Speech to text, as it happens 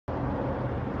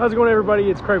How's it going,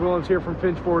 everybody? It's Craig Williams here from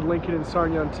Finch Ford Lincoln in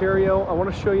Sarnia, Ontario. I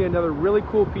want to show you another really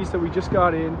cool piece that we just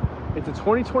got in. It's a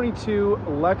 2022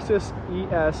 Lexus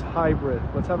ES Hybrid.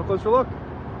 Let's have a closer look.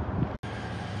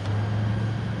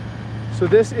 So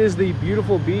this is the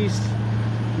beautiful beast.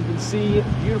 You can see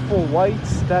beautiful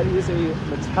whites. That is a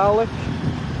metallic.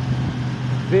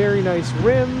 Very nice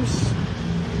rims.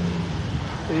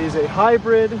 It is a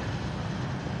hybrid.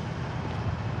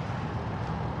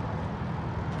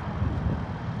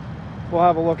 We'll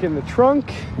have a look in the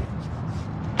trunk.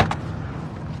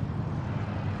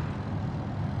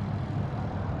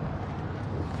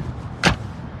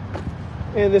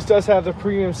 And this does have the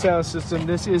premium sound system.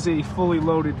 This is a fully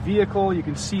loaded vehicle. You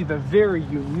can see the very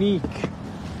unique,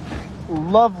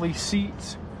 lovely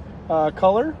seat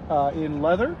color in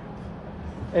leather.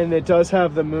 And it does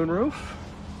have the moonroof.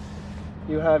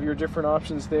 You have your different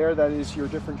options there. That is your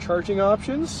different charging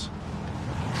options.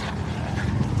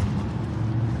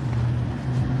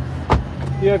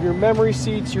 You have your memory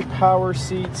seats, your power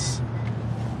seats,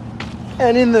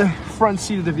 and in the front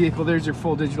seat of the vehicle, there's your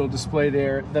full digital display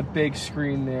there, the big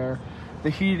screen there, the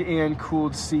heated and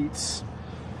cooled seats.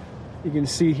 You can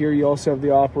see here you also have the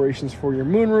operations for your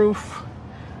moonroof,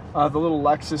 the little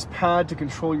Lexus pad to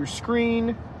control your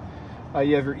screen.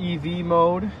 You have your EV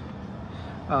mode,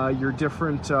 your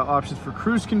different options for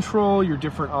cruise control, your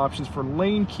different options for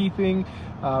lane keeping,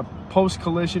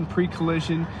 post-collision,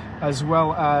 pre-collision, as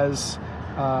well as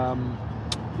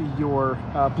your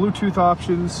Bluetooth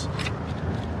options.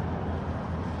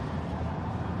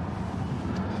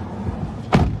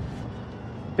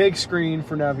 Big screen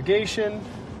for navigation.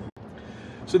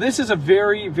 So this is a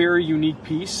very, very unique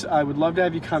piece. I would love to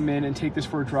have you come in and take this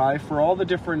for a drive for all the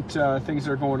different things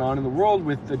that are going on in the world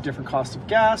with the different cost of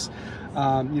gas.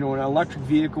 You know, an electric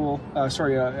vehicle, a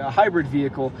hybrid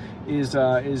vehicle is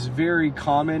very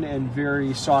common and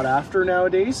very sought after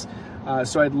nowadays.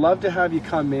 So I'd love to have you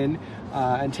come in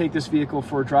and take this vehicle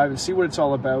for a drive and see what it's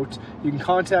all about. You can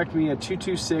contact me at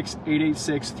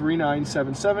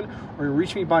 226-886-3977 or you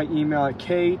reach me by email at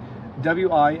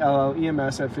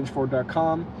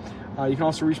kwillems@finchford.com. You can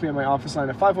also reach me at my office line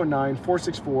at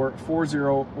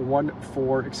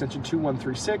 519-464-4014, extension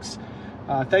 2136.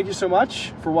 Thank you so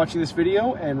much for watching this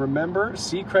video, and remember,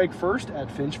 see Craig first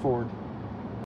at Finch Ford.